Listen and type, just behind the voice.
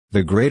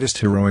The greatest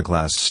heroic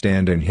last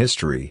stand in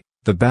history,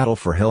 the Battle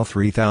for Hill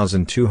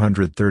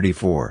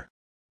 3234.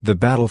 The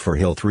Battle for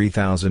Hill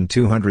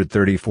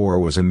 3234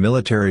 was a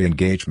military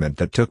engagement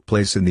that took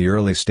place in the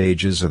early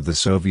stages of the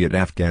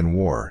Soviet-Afghan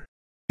War.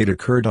 It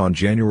occurred on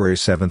January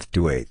 7–8,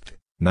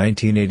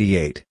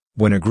 1988,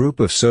 when a group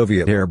of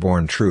Soviet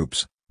airborne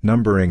troops,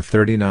 numbering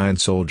 39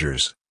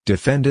 soldiers,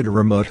 defended a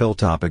remote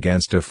hilltop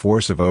against a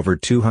force of over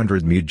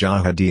 200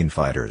 Mujahideen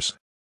fighters.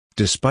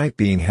 Despite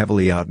being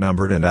heavily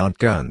outnumbered and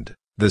outgunned,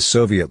 the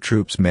Soviet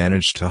troops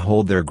managed to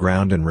hold their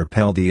ground and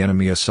repel the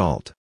enemy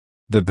assault.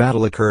 The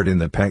battle occurred in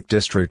the Pek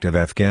district of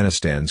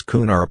Afghanistan's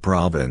Kunar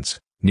province,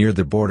 near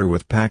the border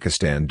with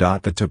Pakistan.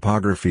 The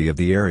topography of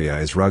the area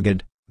is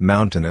rugged,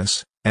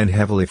 mountainous, and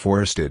heavily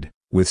forested,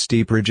 with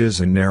steep ridges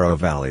and narrow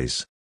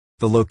valleys.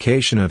 The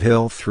location of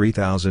Hill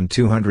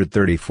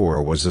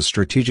 3234 was a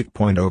strategic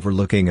point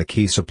overlooking a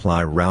key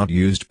supply route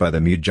used by the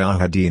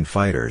Mujahideen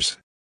fighters.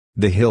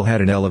 The hill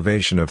had an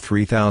elevation of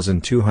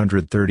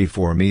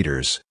 3,234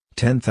 meters,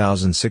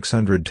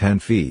 10,610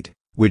 feet,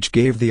 which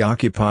gave the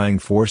occupying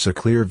force a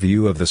clear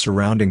view of the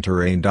surrounding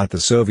terrain. The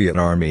Soviet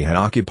army had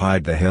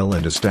occupied the hill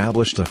and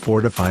established a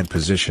fortified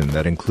position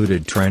that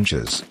included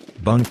trenches,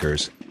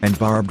 bunkers, and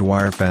barbed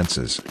wire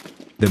fences.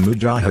 The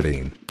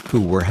Mujahideen,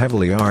 who were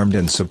heavily armed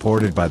and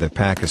supported by the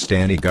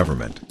Pakistani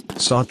government,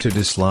 sought to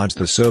dislodge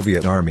the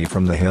Soviet army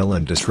from the hill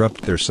and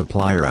disrupt their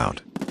supply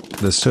route.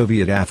 The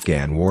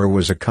Soviet-Afghan War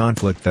was a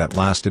conflict that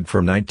lasted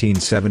from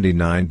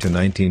 1979 to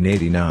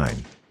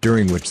 1989.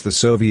 During which the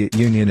Soviet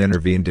Union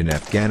intervened in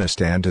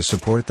Afghanistan to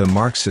support the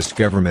Marxist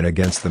government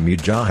against the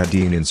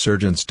Mujahideen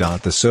insurgents.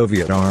 The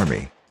Soviet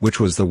Army, which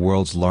was the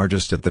world's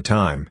largest at the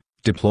time,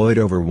 deployed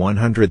over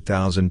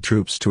 100,000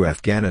 troops to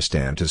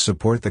Afghanistan to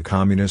support the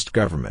communist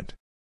government.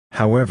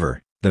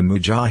 However, the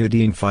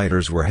Mujahideen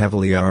fighters were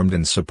heavily armed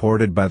and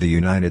supported by the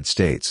United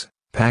States,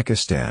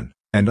 Pakistan,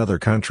 and other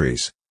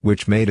countries,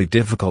 which made it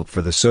difficult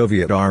for the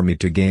Soviet Army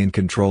to gain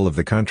control of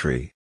the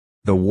country.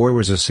 The war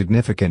was a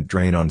significant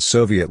drain on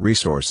Soviet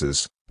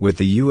resources, with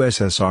the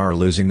USSR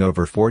losing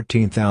over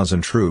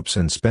 14,000 troops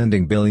and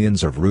spending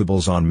billions of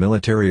rubles on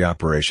military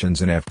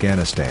operations in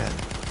Afghanistan.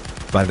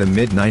 By the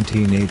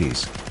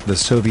mid-1980s, the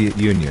Soviet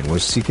Union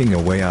was seeking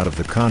a way out of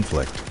the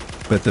conflict,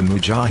 but the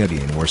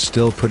Mujahideen were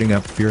still putting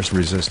up fierce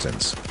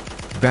resistance.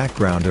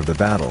 Background of the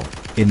battle: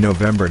 in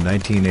November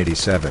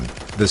 1987,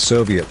 the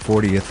Soviet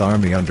 40th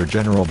Army under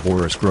General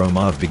Boris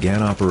Gromov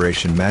began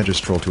Operation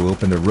Magistral to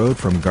open the road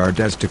from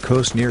Gardez to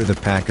Khost near the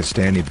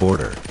Pakistani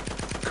border.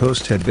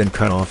 Khost had been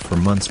cut off for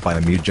months by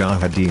a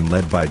Mujahideen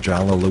led by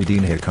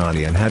Jalaluddin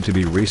Haqqani and had to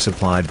be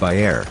resupplied by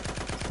air.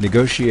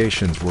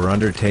 Negotiations were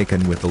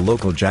undertaken with the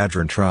local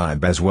Jadran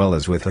tribe as well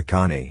as with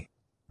Haqqani.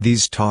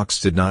 These talks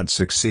did not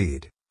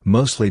succeed,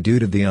 mostly due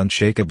to the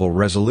unshakable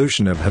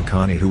resolution of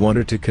Haqqani, who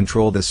wanted to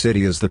control the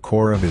city as the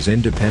core of his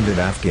independent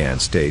Afghan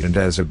state and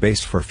as a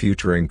base for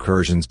future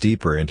incursions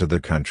deeper into the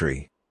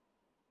country.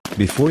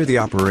 Before the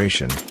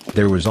operation,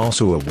 there was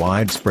also a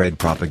widespread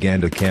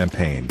propaganda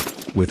campaign,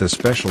 with a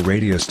special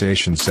radio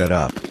station set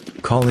up,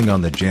 calling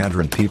on the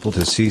Jadran people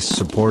to cease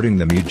supporting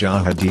the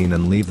Mujahideen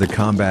and leave the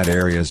combat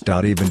areas.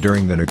 Even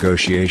during the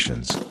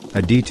negotiations,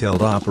 a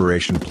detailed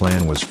operation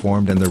plan was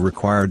formed and the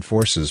required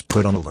forces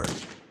put on alert.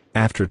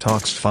 After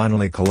talks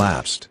finally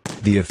collapsed,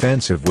 the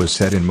offensive was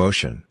set in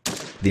motion.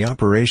 The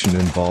operation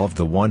involved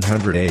the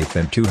 108th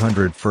and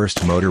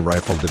 201st Motor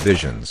Rifle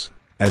Divisions,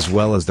 as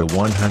well as the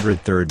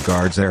 103rd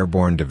Guards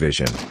Airborne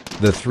Division,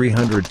 the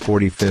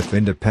 345th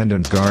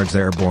Independent Guards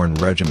Airborne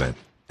Regiment,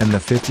 and the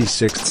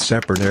 56th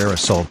Separate Air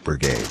Assault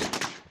Brigade.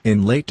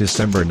 In late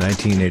December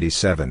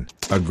 1987,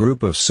 a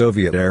group of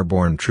Soviet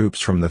airborne troops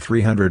from the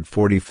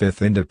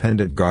 345th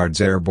Independent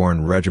Guards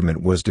Airborne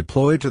Regiment was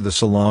deployed to the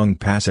Salong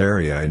Pass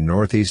area in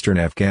northeastern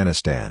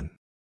Afghanistan.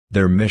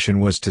 Their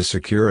mission was to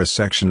secure a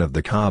section of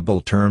the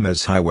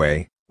Kabul-Termez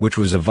Highway, which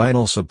was a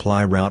vital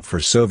supply route for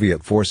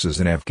Soviet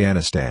forces in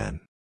Afghanistan.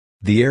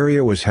 The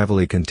area was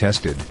heavily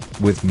contested,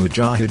 with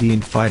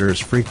Mujahideen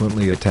fighters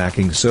frequently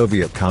attacking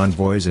Soviet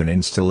convoys and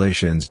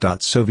installations.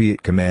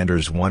 Soviet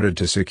commanders wanted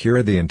to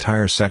secure the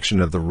entire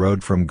section of the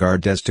road from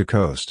Gardez to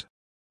Khost.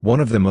 One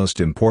of the most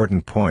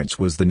important points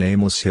was the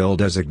nameless hill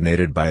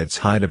designated by its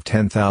height of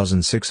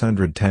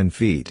 10,610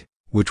 feet,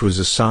 which was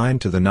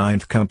assigned to the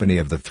 9th Company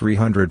of the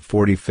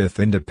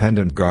 345th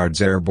Independent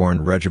Guards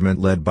Airborne Regiment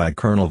led by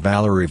Colonel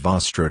Valery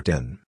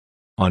Vostrutin.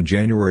 On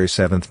January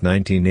 7,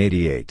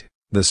 1988,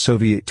 the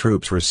Soviet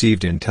troops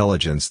received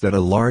intelligence that a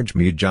large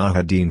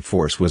Mujahideen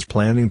force was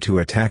planning to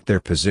attack their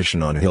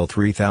position on Hill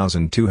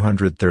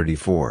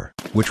 3234,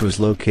 which was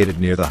located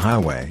near the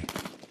highway.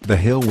 The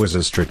hill was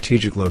a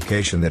strategic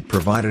location that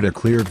provided a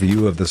clear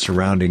view of the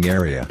surrounding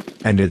area,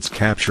 and its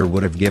capture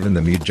would have given the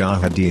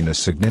Mujahideen a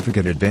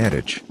significant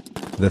advantage.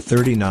 The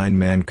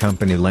 39-man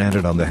company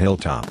landed on the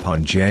hilltop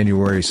on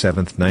January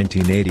 7,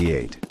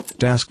 1988.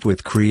 Tasked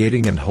with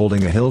creating and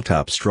holding a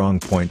hilltop strong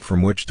point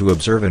from which to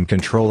observe and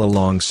control a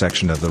long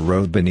section of the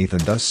road beneath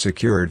and thus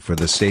secured for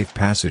the safe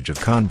passage of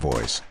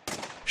convoys.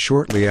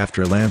 Shortly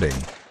after landing,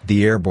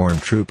 The airborne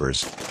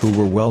troopers, who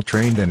were well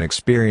trained and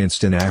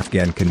experienced in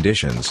Afghan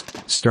conditions,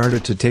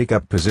 started to take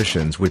up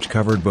positions which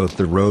covered both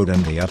the road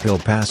and the uphill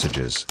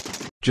passages.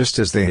 Just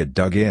as they had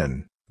dug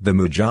in, the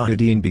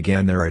Mujahideen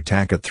began their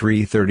attack at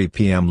 3:30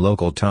 p.m.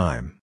 local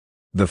time.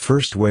 The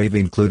first wave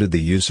included the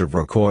use of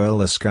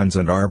recoilless guns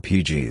and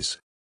RPGs.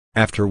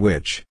 After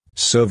which,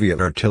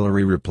 Soviet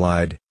artillery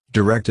replied,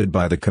 directed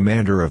by the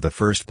commander of the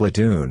 1st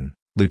Platoon,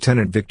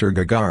 Lieutenant Viktor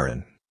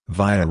Gagarin,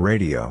 via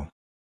radio.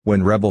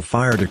 When rebel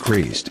fire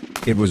decreased,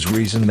 it was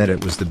reasoned that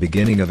it was the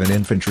beginning of an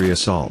infantry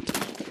assault.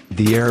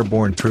 The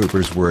airborne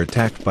troopers were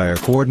attacked by a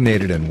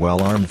coordinated and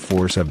well-armed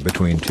force of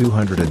between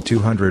 200 and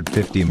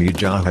 250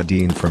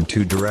 Mujahideen from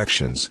two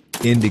directions,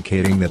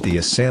 indicating that the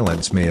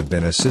assailants may have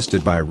been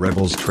assisted by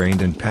rebels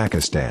trained in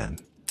Pakistan.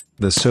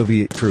 The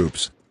Soviet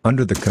troops,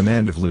 under the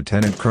command of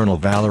Lieutenant Colonel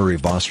Valery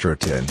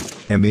Vostrotin,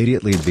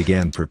 immediately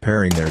began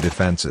preparing their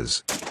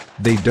defenses.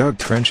 They dug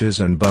trenches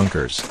and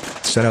bunkers,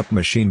 set up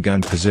machine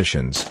gun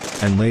positions,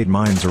 and laid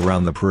mines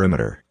around the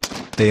perimeter.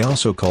 They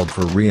also called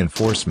for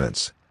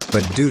reinforcements,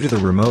 but due to the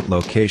remote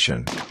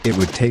location, it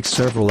would take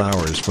several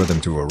hours for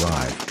them to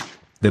arrive.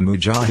 The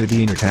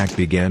Mujahideen attack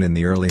began in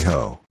the early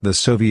ho. The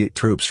Soviet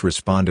troops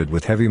responded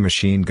with heavy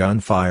machine gun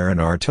fire and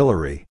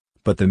artillery,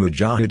 but the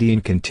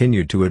Mujahideen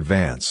continued to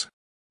advance.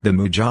 The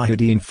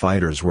Mujahideen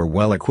fighters were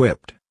well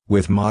equipped,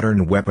 with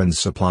modern weapons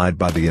supplied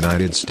by the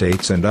United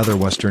States and other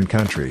Western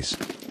countries.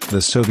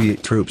 The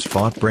Soviet troops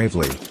fought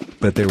bravely,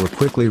 but they were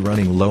quickly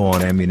running low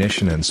on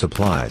ammunition and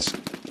supplies.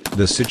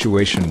 The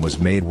situation was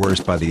made worse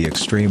by the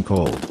extreme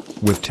cold,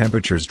 with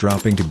temperatures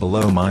dropping to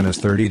below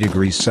 -30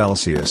 degrees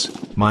Celsius,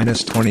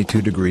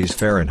 -22 degrees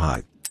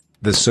Fahrenheit.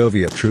 The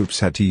Soviet troops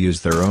had to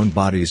use their own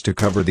bodies to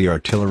cover the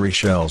artillery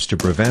shells to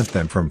prevent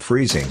them from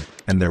freezing,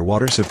 and their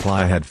water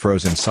supply had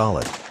frozen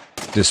solid.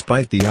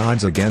 Despite the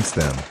odds against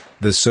them,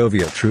 the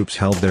Soviet troops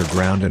held their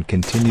ground and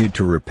continued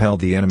to repel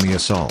the enemy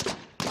assault.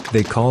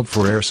 They called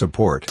for air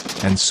support,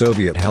 and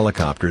Soviet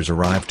helicopters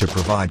arrived to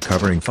provide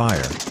covering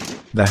fire.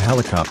 The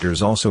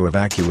helicopters also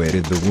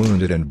evacuated the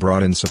wounded and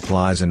brought in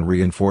supplies and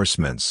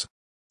reinforcements.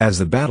 As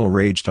the battle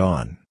raged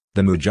on,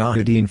 the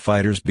Mujahideen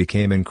fighters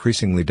became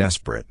increasingly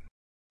desperate.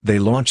 They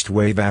launched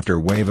wave after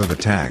wave of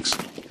attacks,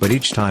 but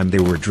each time they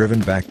were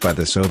driven back by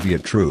the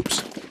Soviet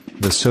troops.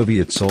 The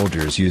Soviet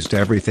soldiers used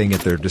everything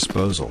at their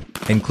disposal,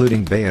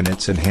 including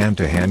bayonets and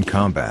hand-to-hand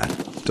combat,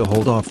 to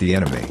hold off the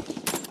enemy.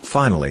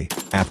 Finally,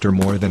 after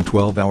more than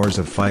 12 hours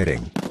of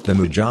fighting, the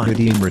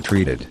Mujahideen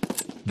retreated.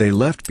 They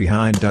left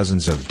behind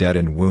dozens of dead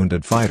and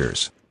wounded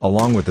fighters,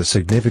 along with a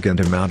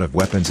significant amount of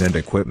weapons and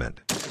equipment.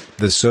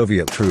 The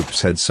Soviet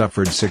troops had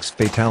suffered 6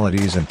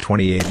 fatalities and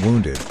 28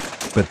 wounded,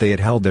 but they had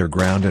held their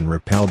ground and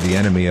repelled the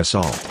enemy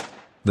assault.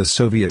 The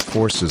Soviet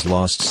forces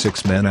lost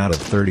 6 men out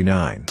of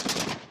 39.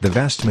 The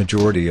vast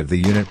majority of the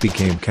unit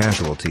became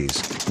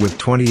casualties, with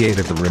 28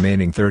 of the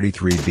remaining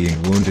 33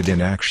 being wounded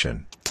in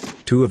action.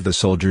 2 of the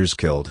soldiers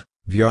killed,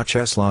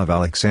 Vyacheslav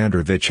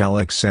Alexandrovich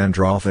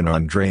Alexandrov and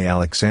Andrei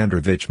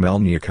Alexandrovich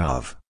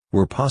Melnikov,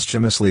 were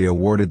posthumously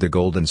awarded the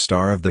Golden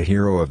Star of the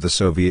Hero of the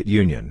Soviet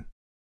Union.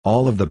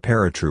 All of the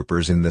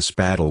paratroopers in this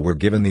battle were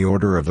given the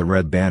Order of the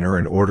Red Banner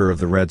and Order of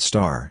the Red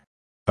Star.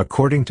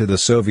 According to the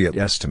Soviet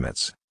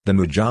estimates, the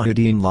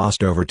Mujahideen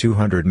lost over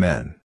 200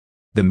 men.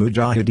 The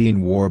Mujahideen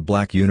wore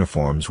black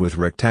uniforms with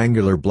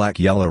rectangular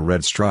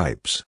black-yellow-red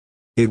stripes.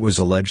 It was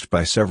alleged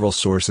by several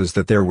sources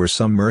that there were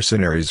some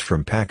mercenaries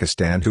from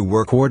Pakistan who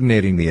were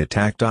coordinating the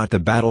attack. The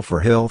battle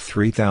for Hill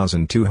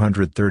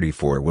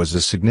 3234 was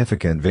a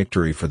significant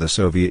victory for the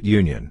Soviet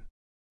Union.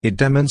 It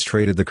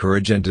demonstrated the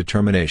courage and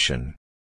determination,